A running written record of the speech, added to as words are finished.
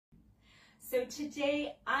So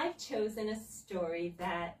today I've chosen a story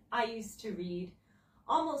that I used to read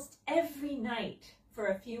almost every night for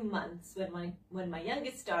a few months when my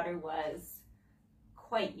youngest daughter was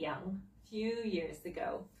quite young, a few years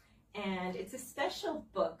ago. And it's a special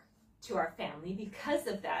book to our family because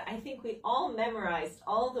of that. I think we all memorized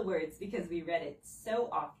all the words because we read it so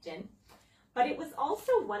often. But it was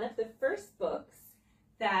also one of the first books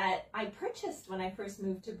that I purchased when I first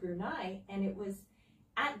moved to Brunei, and it was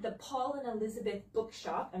at the Paul and Elizabeth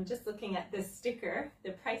bookshop. I'm just looking at the sticker,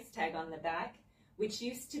 the price tag on the back, which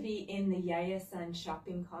used to be in the Yayasan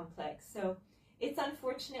shopping complex. So it's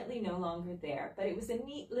unfortunately no longer there, but it was a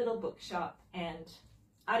neat little bookshop, and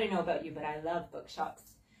I don't know about you, but I love bookshops.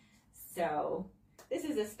 So this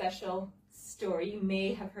is a special story. You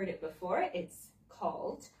may have heard it before. It's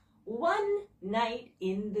called One Night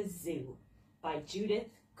in the Zoo by Judith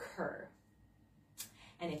Kerr.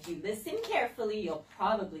 And if you listen carefully, you'll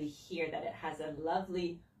probably hear that it has a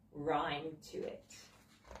lovely rhyme to it.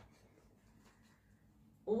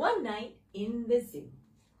 One Night in the Zoo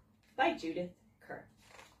by Judith Kerr.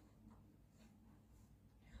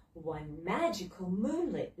 One magical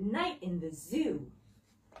moonlit night in the zoo,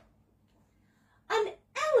 an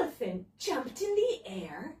elephant jumped in the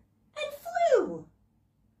air and flew,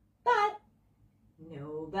 but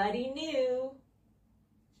nobody knew.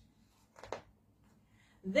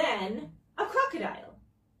 Then a crocodile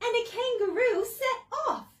and a kangaroo set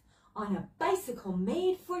off on a bicycle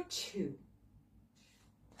made for two.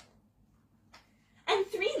 And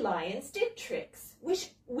three lions did tricks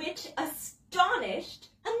which astonished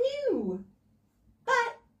anew,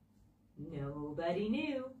 but nobody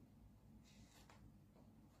knew.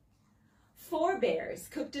 Four bears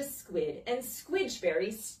cooked a squid and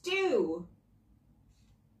squidgeberry stew.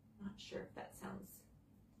 Not sure if that sounds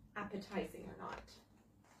appetizing or not.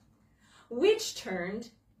 Which turned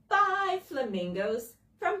 5 flamingos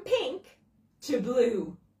from pink to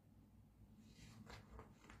blue.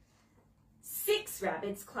 6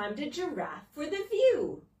 rabbits climbed a giraffe for the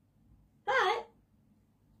view, but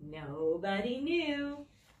nobody knew.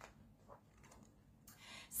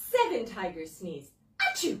 7 tigers sneezed,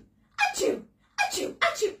 achoo, achoo, achoo,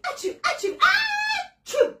 achoo, achoo, achoo,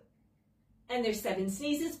 achoo, and their 7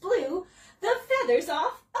 sneezes blew the feathers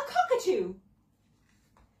off a cockatoo.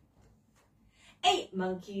 8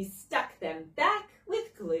 monkeys stuck them back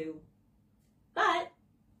with glue, but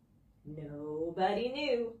nobody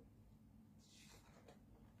knew.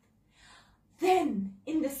 Then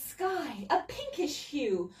in the sky a pinkish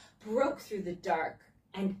hue broke through the dark,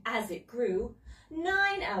 and as it grew,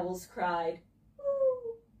 9 owls cried,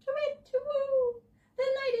 "Woo, to-wit-to-woo, the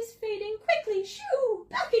night is fading, quickly, shoo,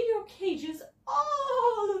 back in your cages,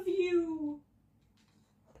 all of you."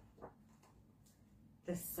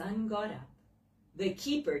 The sun got up, the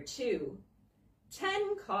keeper too.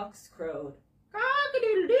 10 cocks crowed,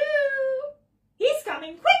 "Cock-a-doodle-doo, he's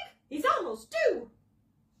coming, quick, he's almost due."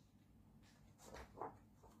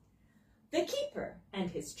 The keeper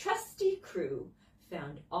and his trusty crew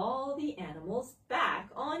found all the animals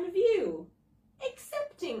back on view,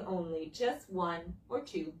 excepting only just 1 or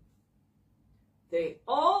 2. "They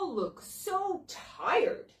all look so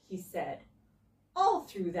tired," he said, "all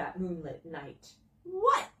through that moonlit night.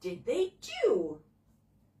 What did they do?"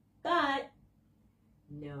 But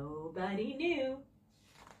nobody knew.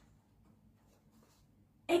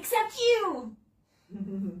 Except you!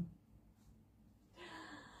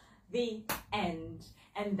 The end.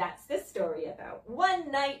 And that's the story about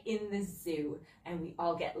One Night in the Zoo. And we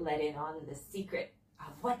all get let in on the secret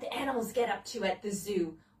of what the animals get up to at the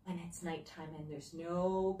zoo when it's nighttime and there's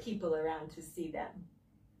no people around to see them.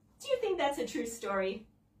 Do you think that's a true story?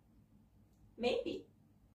 Maybe.